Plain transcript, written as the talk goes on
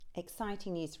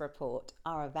Exciting news to report.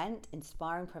 Our event,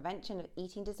 Inspiring Prevention of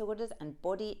Eating Disorders and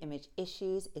Body Image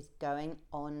Issues, is going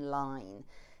online.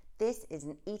 This is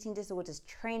an eating disorders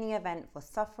training event for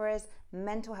sufferers,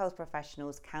 mental health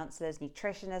professionals, counsellors,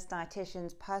 nutritionists,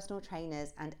 dietitians, personal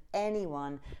trainers, and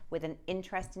anyone with an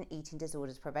interest in eating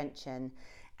disorders prevention.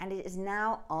 And it is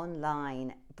now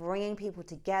online, bringing people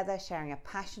together, sharing a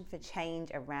passion for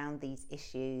change around these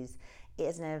issues. It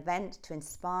is an event to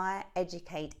inspire,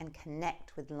 educate, and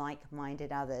connect with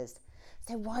like-minded others.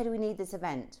 So why do we need this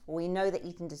event? Well, we know that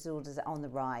eating disorders are on the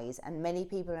rise, and many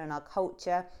people in our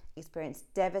culture experience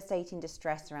devastating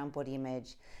distress around body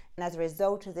image. And as a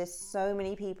result of this, so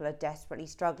many people are desperately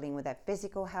struggling with their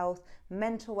physical health,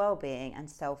 mental well-being, and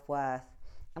self-worth.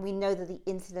 And we know that the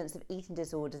incidence of eating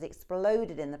disorders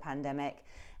exploded in the pandemic,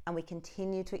 and we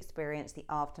continue to experience the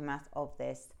aftermath of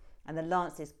this. And the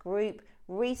Lancet Group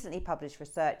recently published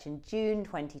research in June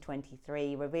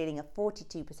 2023 revealing a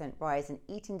 42% rise in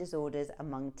eating disorders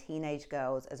among teenage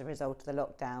girls as a result of the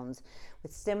lockdowns,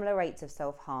 with similar rates of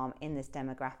self-harm in this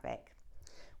demographic.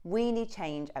 We need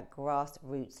change at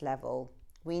grassroots level.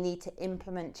 We need to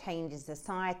implement change in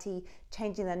society,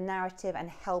 changing the narrative and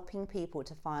helping people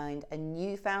to find a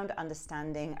newfound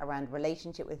understanding around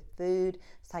relationship with food,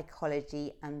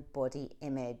 psychology, and body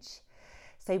image.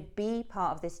 So be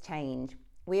part of this change.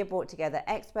 We have brought together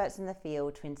experts in the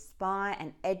field to inspire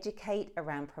and educate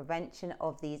around prevention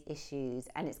of these issues.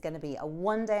 And it's going to be a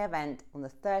one-day event on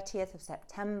the 30th of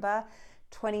September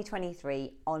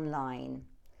 2023 online.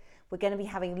 We're going to be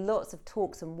having lots of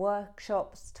talks and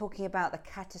workshops talking about the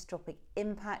catastrophic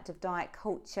impact of diet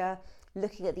culture,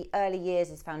 looking at the early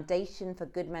years as foundation for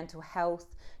good mental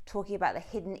health, talking about the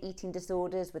hidden eating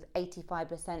disorders with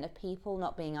 85% of people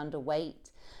not being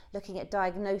underweight, looking at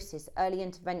diagnosis, early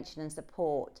intervention and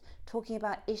support, talking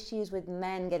about issues with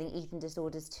men getting eating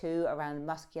disorders too around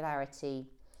muscularity,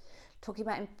 talking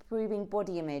about improving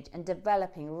body image and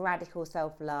developing radical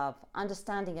self-love,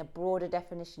 understanding a broader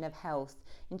definition of health,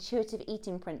 intuitive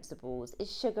eating principles,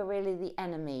 is sugar really the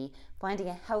enemy, finding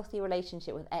a healthy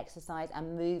relationship with exercise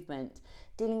and movement,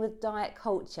 dealing with diet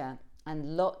culture,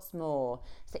 and lots more.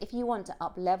 So if you want to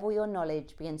up-level your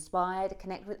knowledge, be inspired,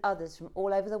 connect with others from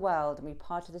all over the world and be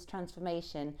part of this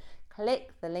transformation,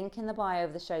 click the link in the bio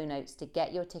of the show notes to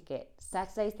get your ticket.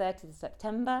 Saturday 30th of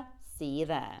September, see you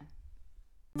there.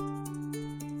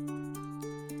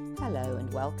 Hello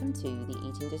and welcome to the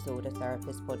Eating Disorder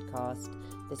Therapist podcast.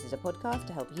 This is a podcast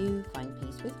to help you find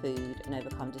peace with food and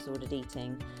overcome disordered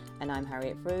eating. And I'm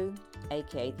Harriet Frew,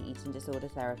 aka the Eating Disorder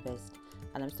Therapist.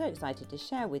 And I'm so excited to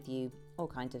share with you all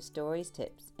kinds of stories,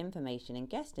 tips, information and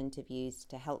guest interviews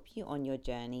to help you on your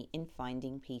journey in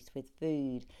finding peace with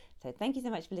food. So thank you so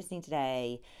much for listening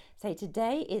today. So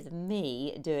today is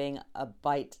me doing a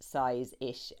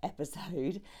bite-size-ish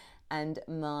episode. And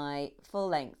my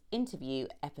full-length interview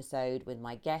episode with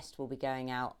my guest will be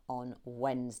going out on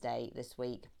Wednesday this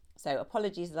week. So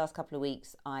apologies the last couple of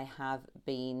weeks. I have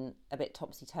been a bit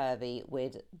topsy-turvy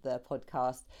with the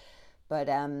podcast. But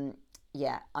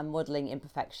yeah, I'm modelling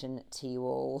imperfection to you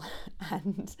all.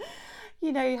 And,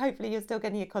 you know, hopefully you're still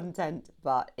getting your content,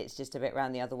 but it's just a bit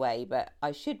round the other way. But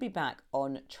I should be back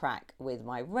on track with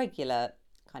my regular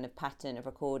kind of pattern of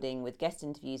recording with guest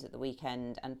interviews at the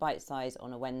weekend and bite size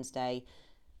on a Wednesday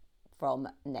from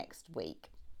next week.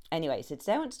 Anyway, so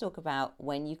today I want to talk about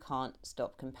when you can't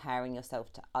stop comparing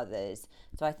yourself to others.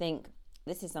 So I think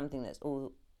this is something that's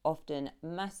all often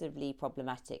massively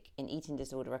problematic in eating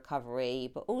disorder recovery,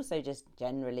 but also just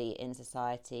generally in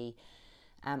society.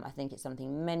 I think it's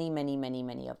something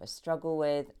many of us struggle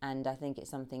with, and I think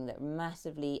it's something that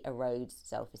massively erodes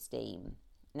self-esteem.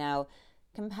 Now,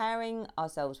 comparing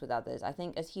ourselves with others, I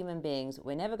think as human beings,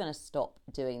 we're never going to stop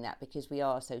doing that because we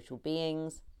are social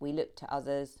beings. We look to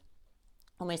others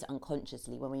almost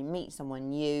unconsciously. When we meet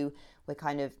someone new, we're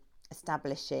kind of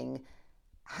establishing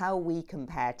how we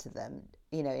compare to them,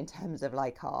 you know, in terms of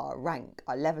like our rank,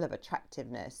 our level of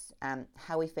attractiveness,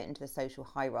 how we fit into the social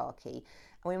hierarchy.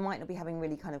 And we might not be having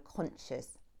really kind of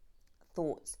conscious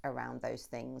thoughts around those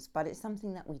things, but it's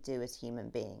something that we do as human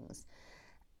beings.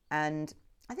 And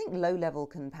I think low-level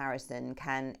comparison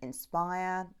can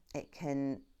inspire, it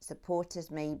can support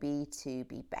us maybe to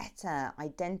be better,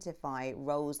 identify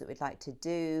roles that we'd like to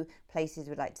do, places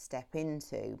we'd like to step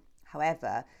into.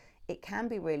 However, it can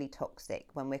be really toxic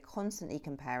when we're constantly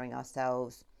comparing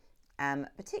ourselves,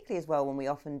 particularly as well when we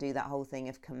often do that whole thing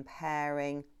of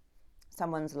comparing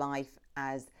someone's life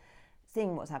as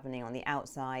seeing what's happening on the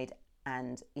outside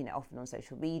and, you know, often on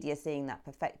social media, seeing that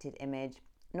perfected image,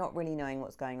 not really knowing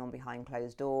what's going on behind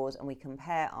closed doors, and we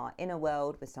compare our inner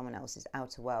world with someone else's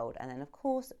outer world. And then, of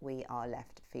course, we are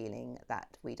left feeling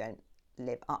that we don't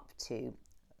live up to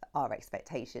our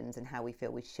expectations and how we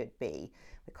feel we should be.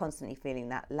 We're constantly feeling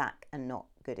that lack and not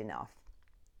good enough.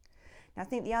 Now, I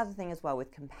think the other thing as well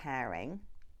with comparing,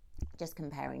 just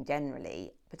comparing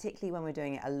generally, particularly when we're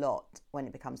doing it a lot, when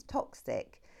it becomes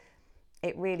toxic,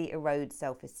 it really erodes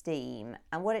self-esteem.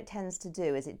 And what it tends to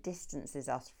do is it distances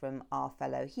us from our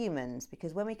fellow humans,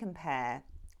 because when we compare,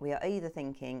 we are either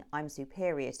thinking, I'm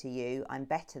superior to you, I'm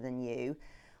better than you,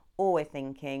 or we're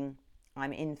thinking,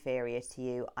 I'm inferior to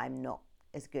you, I'm not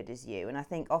as good as you. And I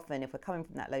think often if we're coming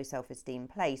from that low self-esteem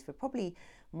place, we're probably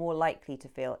more likely to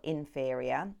feel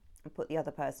inferior and put the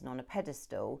other person on a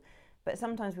pedestal. But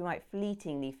sometimes we might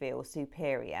fleetingly feel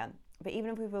superior. But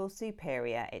even if we feel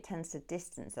superior, it tends to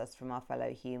distance us from our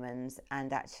fellow humans,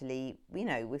 and actually,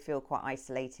 we feel quite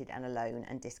isolated and alone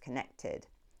and disconnected.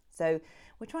 So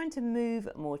we're trying to move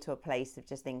more to a place of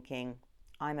just thinking,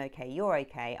 I'm okay, you're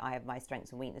okay, I have my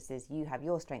strengths and weaknesses, you have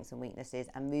your strengths and weaknesses,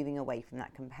 and moving away from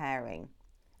that comparing.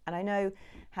 And I know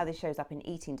how this shows up in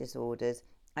eating disorders.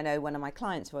 I know one of my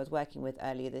clients who I was working with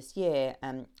earlier this year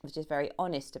was just very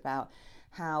honest about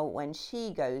how when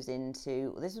she goes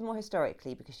into, this is more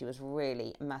historically because she was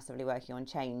really massively working on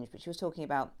change, but she was talking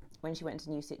about when she went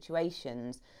into new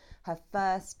situations, her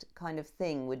first kind of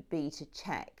thing would be to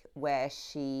check where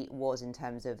she was in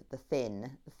terms of the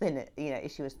thin,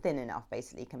 if she was thin enough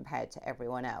basically compared to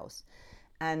everyone else.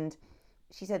 And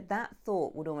she said that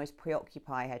thought would almost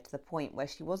preoccupy her to the point where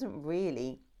she wasn't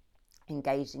really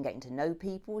engaged in getting to know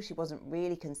people. She wasn't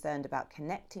really concerned about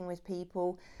connecting with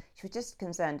people. She was just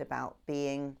concerned about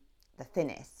being the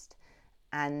thinnest,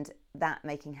 and that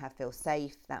making her feel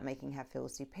safe, that making her feel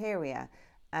superior.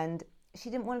 And she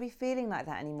didn't want to be feeling like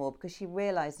that anymore, because she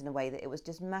realized in a way that it was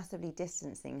just massively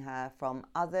distancing her from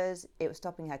others. It was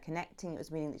stopping her connecting. It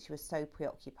was meaning that she was so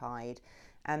preoccupied.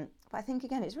 But I think,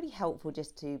 again, it's really helpful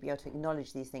just to be able to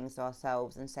acknowledge these things to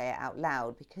ourselves and say it out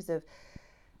loud, because of,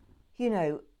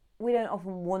 we don't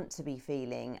often want to be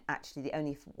feeling, actually, the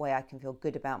only way I can feel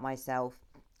good about myself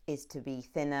is to be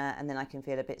thinner, and then I can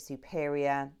feel a bit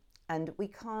superior. And we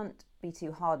can't be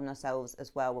too hard on ourselves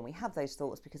as well when we have those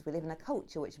thoughts, because we live in a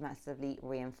culture which massively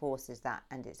reinforces that,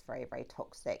 and it's very, very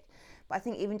toxic. But I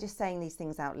think even just saying these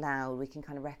things out loud, we can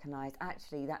kind of recognise,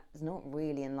 actually, that's not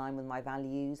really in line with my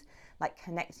values. Like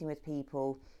connecting with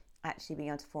people, actually being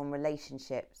able to form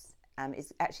relationships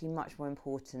is actually much more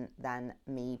important than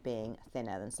me being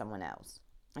thinner than someone else.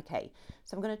 Okay,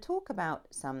 so I'm going to talk about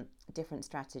some different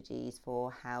strategies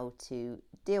for how to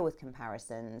deal with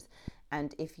comparisons,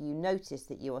 and if you notice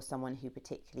that you are someone who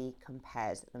particularly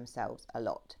compares themselves a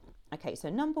lot. Okay,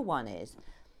 so number one is,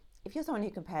 if you're someone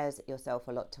who compares yourself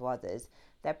a lot to others,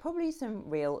 there are probably some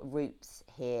real roots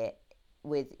here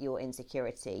with your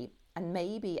insecurity. And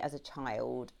maybe as a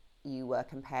child, you were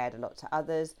compared a lot to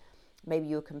others. Maybe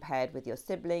you were compared with your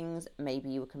siblings. Maybe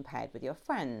you were compared with your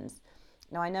friends.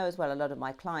 Now, I know as well a lot of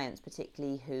my clients,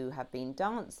 particularly who have been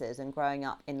dancers and growing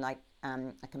up in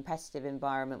a competitive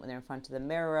environment, when they're in front of the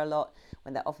mirror a lot,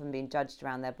 when they're often being judged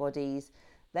around their bodies,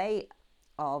 they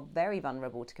are very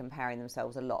vulnerable to comparing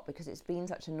themselves a lot, because it's been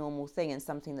such a normal thing and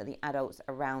something that the adults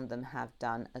around them have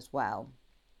done as well.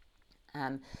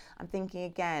 I'm thinking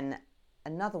again,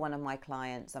 another one of my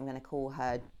clients, I'm going to call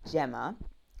her Gemma,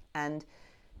 and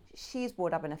she's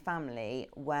brought up in a family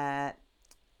where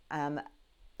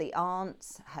the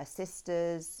aunts, her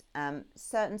sisters,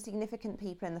 certain significant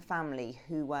people in the family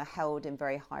who were held in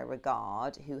very high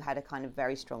regard, who had a kind of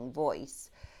very strong voice,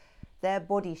 their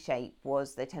body shape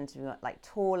was, they tended to be like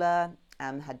taller,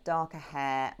 had darker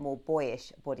hair, more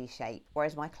boyish body shape,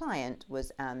 whereas my client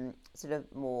was sort of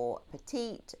more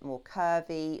petite, more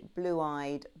curvy,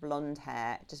 blue-eyed, blonde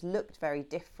hair, just looked very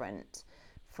different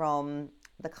from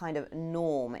the kind of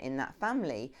norm in that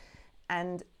family.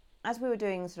 And as we were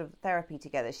doing sort of therapy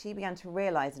together, she began to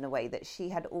realize in a way that she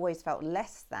had always felt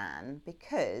less than,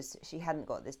 because she hadn't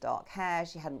got this dark hair,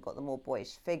 she hadn't got the more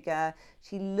boyish figure,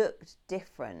 she looked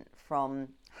different from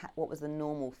what was the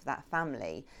normal for that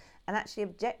family. And actually,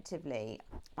 objectively,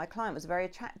 my client was a very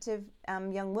attractive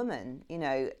young woman,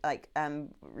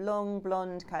 long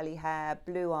blonde curly hair,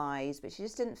 blue eyes, but she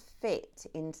just didn't fit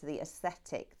into the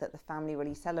aesthetic that the family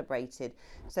really celebrated.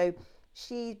 So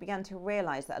she began to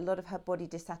realize that a lot of her body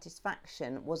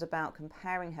dissatisfaction was about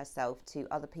comparing herself to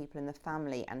other people in the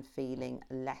family and feeling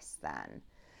less than.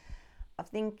 I'm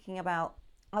thinking about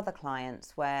other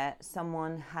clients where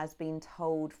someone has been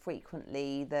told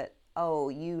frequently that, oh,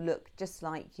 you look just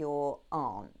like your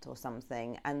aunt or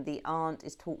something, and the aunt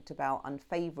is talked about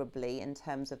unfavorably in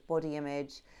terms of body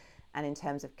image and in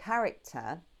terms of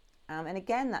character. And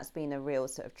again, that's been a real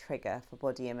sort of trigger for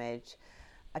body image.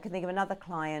 I can think of another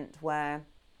client where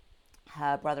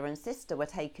her brother and sister were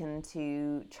taken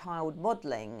to child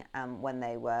modelling when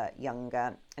they were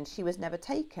younger, and she was never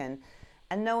taken.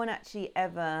 And no one actually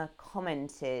ever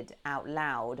commented out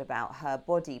loud about her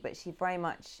body, but she very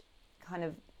much kind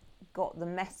of got the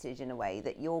message in a way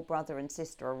that your brother and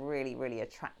sister are really, really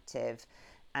attractive,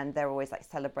 and they're always like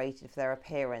celebrated for their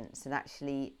appearance, and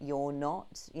actually you're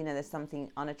not. You know, there's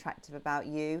something unattractive about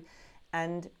you.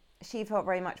 And she felt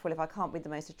very much, well, if I can't be the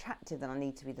most attractive, then I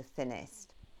need to be the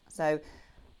thinnest. So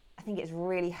I think it's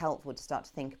really helpful to start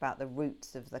to think about the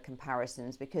roots of the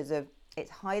comparisons, because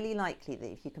it's highly likely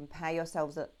that if you compare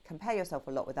yourself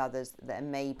a lot with others, there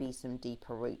may be some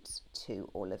deeper roots to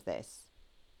all of this.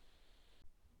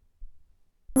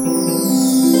 Time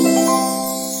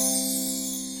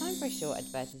for a short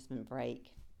advertisement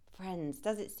break. Friends,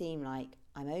 does it seem like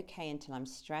I'm okay until I'm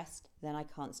stressed, then I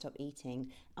can't stop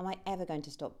eating? Am I ever going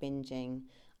to stop binging?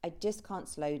 I just can't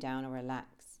slow down or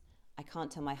relax. I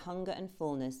can't tell my hunger and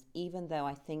fullness even though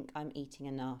I think I'm eating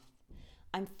enough.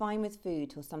 I'm fine with food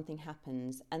till something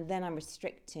happens, and then I'm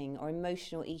restricting or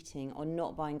emotional eating or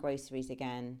not buying groceries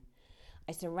again.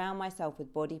 I surround myself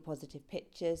with body positive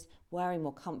pictures, wearing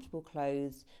more comfortable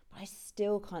clothes, but I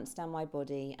still can't stand my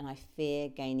body and I fear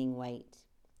gaining weight.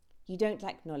 You don't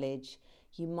lack knowledge.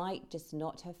 You might just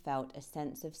not have felt a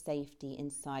sense of safety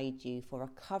inside you for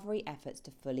recovery efforts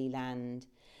to fully land.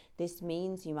 This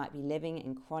means you might be living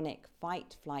in chronic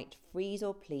fight, flight, freeze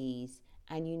or please,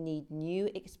 and you need new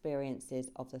experiences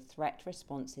of the threat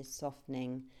responses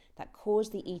softening that cause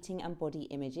the eating and body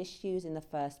image issues in the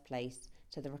first place,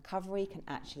 so the recovery can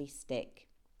actually stick.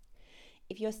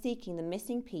 If you're seeking the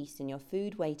missing piece in your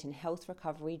food, weight and health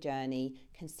recovery journey,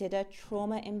 consider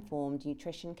trauma-informed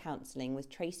nutrition counselling with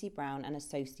Tracy Brown and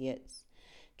Associates.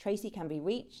 Tracy can be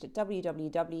reached at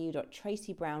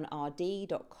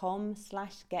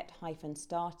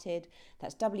www.tracybrownrd.com/get-started.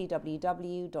 That's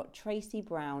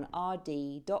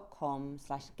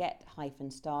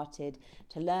www.tracybrownrd.com/get-started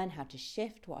to learn how to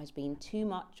shift what has been too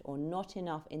much or not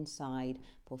enough inside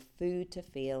for food to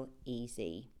feel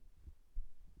easy.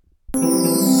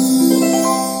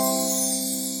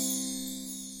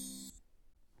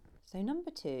 So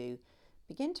number 2,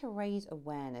 begin to raise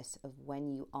awareness of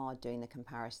when you are doing the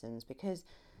comparisons, because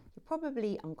you're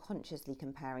probably unconsciously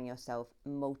comparing yourself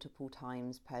multiple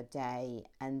times per day,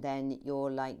 and then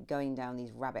you're like going down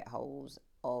these rabbit holes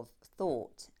of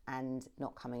thought and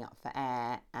not coming up for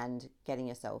air and getting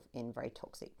yourself in very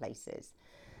toxic places.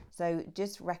 So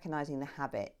just recognizing the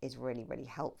habit is really, really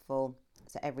helpful.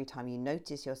 So every time you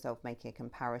notice yourself making a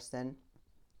comparison,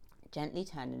 gently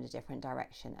turn in a different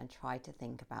direction and try to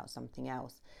think about something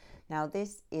else. Now,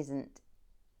 this isn't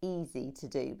easy to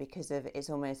do because it's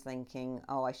almost thinking,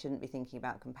 oh, I shouldn't be thinking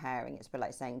about comparing. It's a bit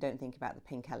like saying, don't think about the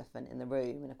pink elephant in the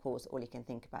room. And of course, all you can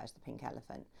think about is the pink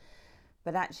elephant.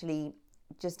 But actually,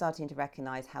 just starting to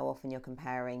recognize how often you're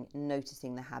comparing,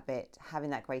 noticing the habit, having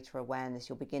that greater awareness,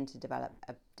 you'll begin to develop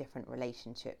a different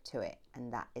relationship to it.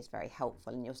 And that is very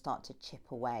helpful. And you'll start to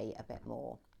chip away a bit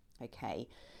more. Okay.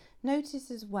 Notice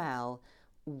as well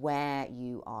where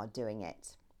you are doing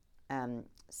it.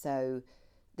 So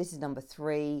this is number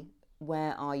 3.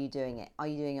 Where are you doing it? Are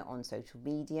you doing it on social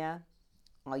media?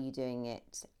 Are you doing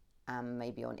it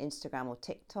maybe on Instagram or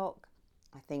TikTok?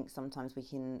 I think sometimes we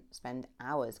can spend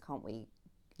hours, can't we,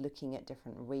 looking at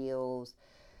different reels,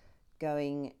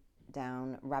 going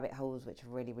down rabbit holes which are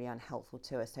really, really unhelpful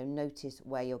to us. So notice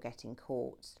where you're getting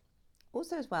caught.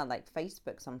 Also as well, like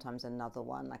Facebook, sometimes another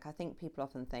one. Like I think people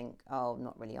often think, oh,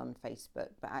 not really on Facebook,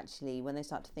 but actually when they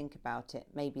start to think about it,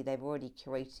 maybe they've already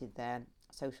curated their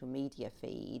social media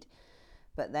feed,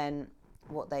 but then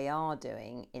what they are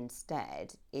doing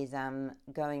instead is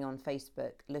going on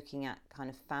Facebook, looking at kind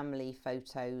of family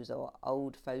photos or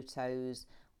old photos,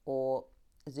 or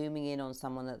zooming in on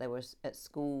someone that they were at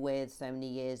school with so many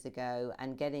years ago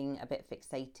and getting a bit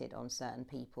fixated on certain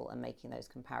people and making those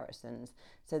comparisons.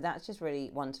 So that's just really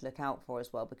one to look out for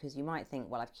as well, because you might think,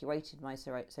 well, I've curated my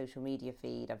social media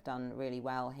feed, I've done really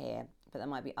well here, but there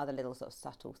might be other little sort of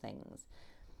subtle things.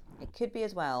 It could be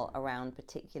as well around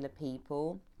particular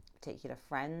people, particular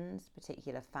friends,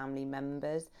 particular family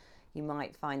members. You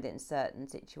might find it in certain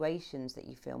situations that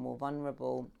you feel more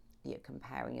vulnerable, you're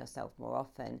comparing yourself more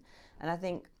often. And I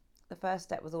think the first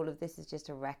step with all of this is just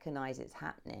to recognize it's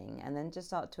happening, and then just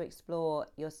start to explore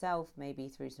yourself, maybe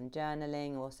through some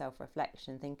journaling or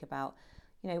self-reflection. Think about,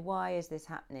 why is this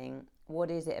happening?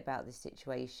 What is it about this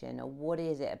situation, or what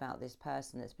is it about this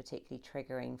person that's particularly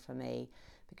triggering for me?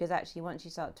 Because actually once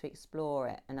you start to explore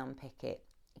it and unpick it,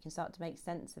 you can start to make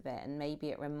sense of it, and maybe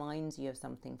it reminds you of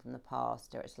something from the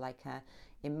past, or it's like a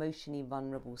emotionally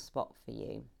vulnerable spot for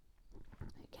you.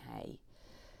 Okay,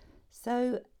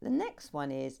 So the next one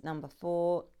is number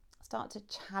 4, start to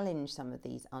challenge some of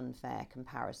these unfair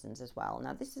comparisons as well.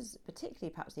 Now, this is particularly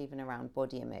perhaps even around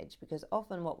body image, because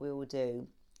often what we will do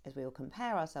is we will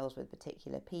compare ourselves with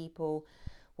particular people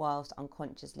whilst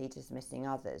unconsciously dismissing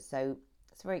others. So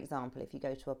for example, if you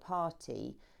go to a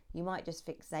party, you might just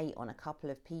fixate on a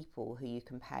couple of people who you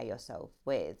compare yourself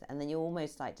with, and then you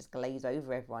almost like just glaze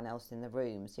over everyone else in the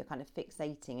room. So you're kind of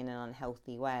fixating in an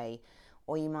unhealthy way.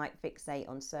 Or you might fixate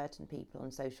on certain people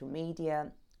on social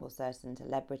media or certain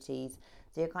celebrities.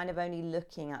 So you're kind of only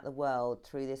looking at the world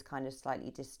through this kind of slightly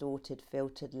distorted,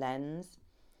 filtered lens.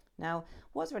 Now,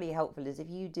 what's really helpful is if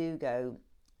you do go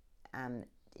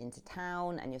into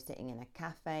town and you're sitting in a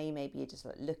cafe, maybe you're just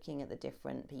looking at the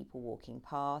different people walking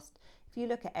past. If you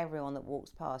look at everyone that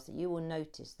walks past, you will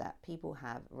notice that people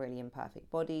have really imperfect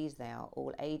bodies. They are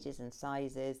all ages and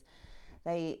sizes.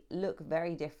 They look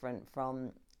very different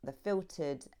from the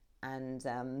filtered and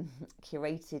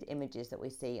curated images that we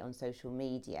see on social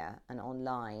media and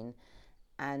online.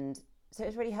 And so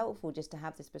it's really helpful just to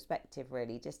have this perspective,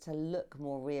 really, just to look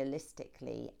more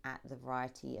realistically at the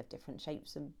variety of different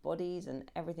shapes and bodies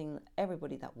and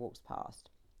everybody that walks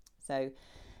past. So,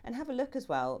 and have a look as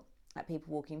well at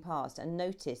people walking past and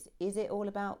notice, is it all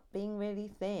about being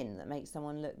really thin that makes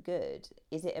someone look good?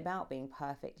 Is it about being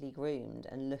perfectly groomed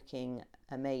and looking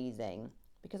amazing?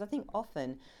 Because I think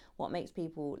often what makes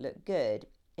people look good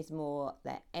is more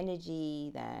their energy,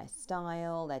 their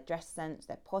style, their dress sense,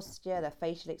 their posture, their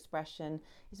facial expression.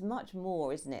 Is much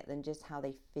more, isn't it, than just how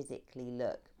they physically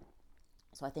look.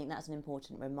 So I think that's an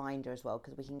important reminder as well,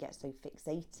 because we can get so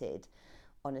fixated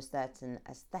on a certain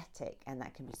aesthetic, and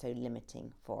that can be so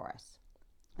limiting for us.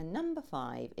 And number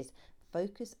 5 is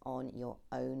focus on your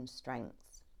own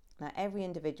strengths. Now, every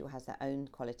individual has their own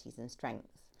qualities and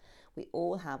strengths. We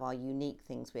all have our unique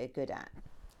things we're good at.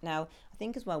 Now, I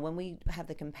think as well, when we have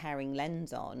the comparing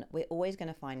lens on, we're always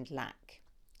going to find lack,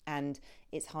 and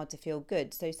it's hard to feel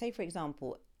good. So say, for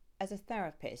example, as a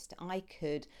therapist, I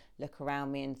could look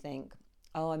around me and think,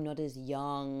 oh, I'm not as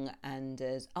young and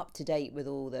as up to date with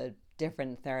all the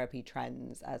different therapy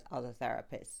trends as other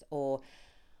therapists, or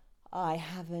I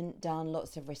haven't done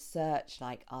lots of research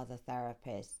like other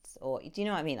therapists, or do you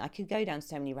know what I mean? I could go down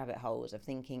so many rabbit holes of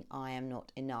thinking I am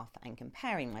not enough and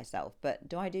comparing myself. But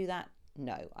do I do that?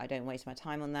 No, I don't waste my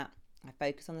time on that. I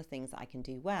focus on the things that I can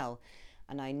do well.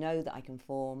 And I know that I can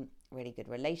form really good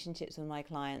relationships with my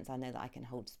clients. I know that I can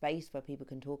hold space where people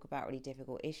can talk about really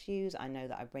difficult issues. I know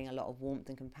that I bring a lot of warmth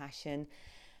and compassion.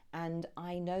 And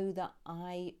I know that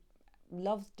I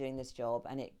love doing this job,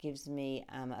 and it gives me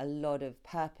a lot of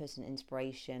purpose and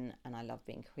inspiration, and I love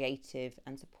being creative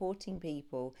and supporting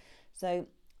people. So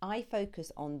I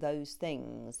focus on those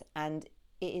things, and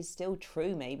it is still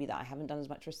true maybe that I haven't done as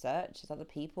much research as other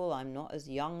people. I'm not as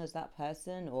young as that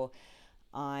person, or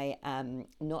I am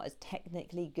not as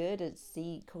technically good at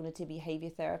cognitive behavior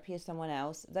therapy as someone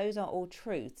else. Those are all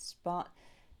truths, but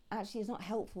actually it's not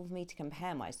helpful for me to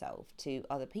compare myself to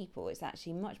other people. It's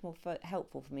actually much more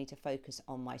helpful for me to focus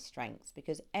on my strengths,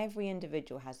 because every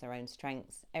individual has their own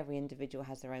strengths, every individual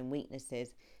has their own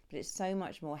weaknesses, but it's so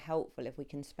much more helpful if we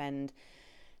can spend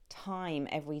time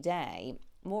every day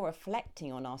more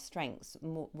reflecting on our strengths,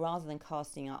 rather than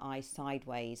casting our eyes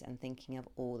sideways and thinking of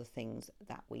all the things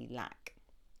that we lack.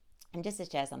 And just to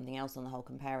share something else on the whole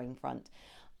comparing front,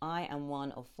 I am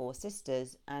one of 4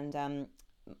 sisters, and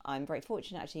I'm very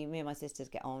fortunate, actually. Me and my sisters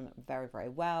get on very, very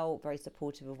well, very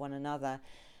supportive of one another.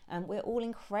 And we're all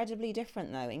incredibly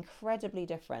different, though, incredibly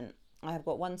different. I have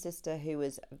got one sister who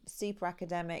was super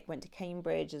academic, went to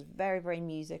Cambridge, is very, very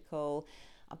musical.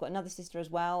 I've got another sister as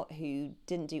well who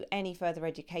didn't do any further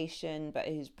education, but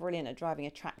who's brilliant at driving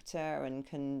a tractor and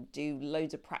can do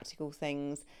loads of practical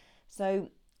things. So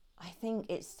I think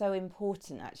it's so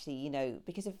important, actually,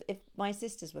 because if my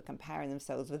sisters were comparing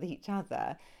themselves with each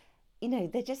other,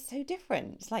 they're just so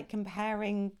different. It's like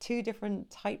comparing 2 different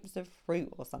types of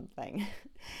fruit or something.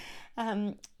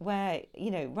 Where,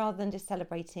 rather than just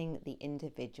celebrating the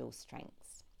individual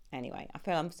strengths. Anyway, I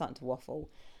feel I'm starting to waffle.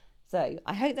 So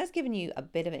I hope that's given you a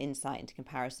bit of an insight into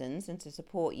comparisons and to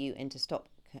support you into stop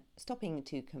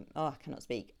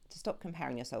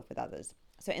comparing yourself with others.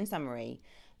 So in summary,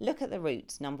 look at the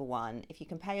roots. Number 1, if you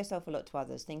compare yourself a lot to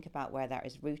others, think about where that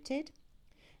is rooted.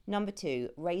 Number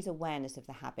 2, raise awareness of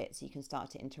the habit so you can start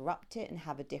to interrupt it and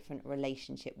have a different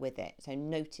relationship with it. So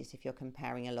notice if you're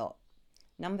comparing a lot.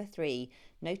 Number 3,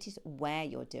 notice where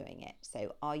you're doing it.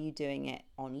 So are you doing it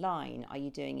online? Are you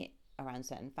doing it around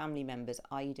certain family members?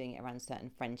 Are you doing it around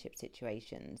certain friendship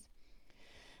situations?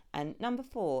 And number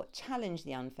 4, challenge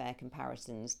the unfair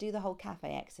comparisons. Do the whole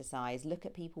cafe exercise. Look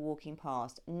at people walking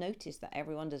past. Notice that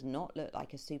everyone does not look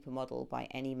like a supermodel by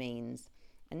any means.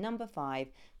 And number 5,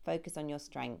 focus on your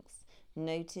strengths.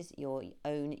 Notice your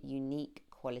own unique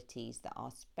qualities that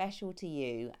are special to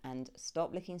you and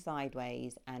stop looking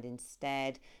sideways and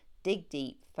instead dig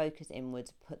deep, focus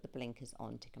inwards, put the blinkers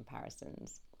on to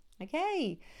comparisons.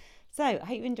 Okay, so I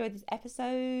hope you enjoyed this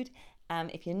episode.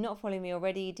 If you're not following me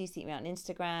already, do seek me out on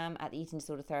Instagram at Eating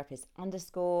Disorder Therapist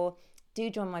 _. Do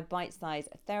join my bite-sized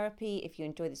therapy. If you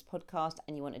enjoy this podcast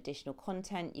and you want additional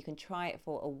content, you can try it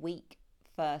for a week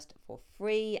first for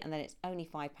free, and then it's only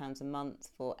 £5 a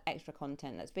month for extra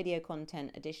content. That's video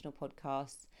content, additional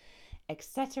podcasts,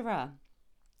 etc.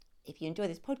 If you enjoy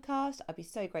this podcast, I'd be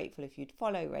so grateful if you'd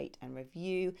follow, rate and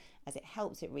review, as it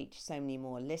helps it reach so many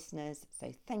more listeners.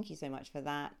 So thank you so much for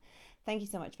that. Thank you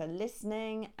so much for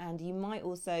listening. And you might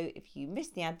also, if you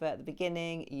missed the advert at the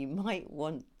beginning, you might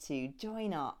want to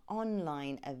join our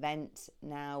online event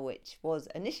now, which was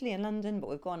initially in London, but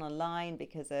we've gone online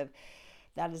because of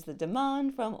that is the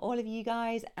demand from all of you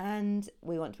guys, and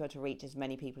we want to be able to reach as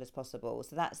many people as possible.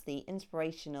 So that's the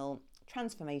inspirational,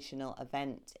 transformational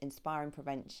event, Inspiring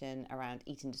Prevention around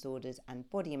eating disorders and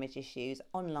body image issues,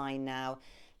 online now.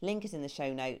 Link is in the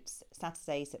show notes.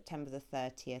 Saturday, September the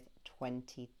 30th,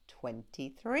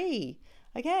 2023.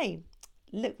 Okay,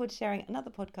 look forward to sharing another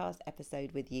podcast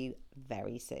episode with you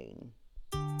very soon.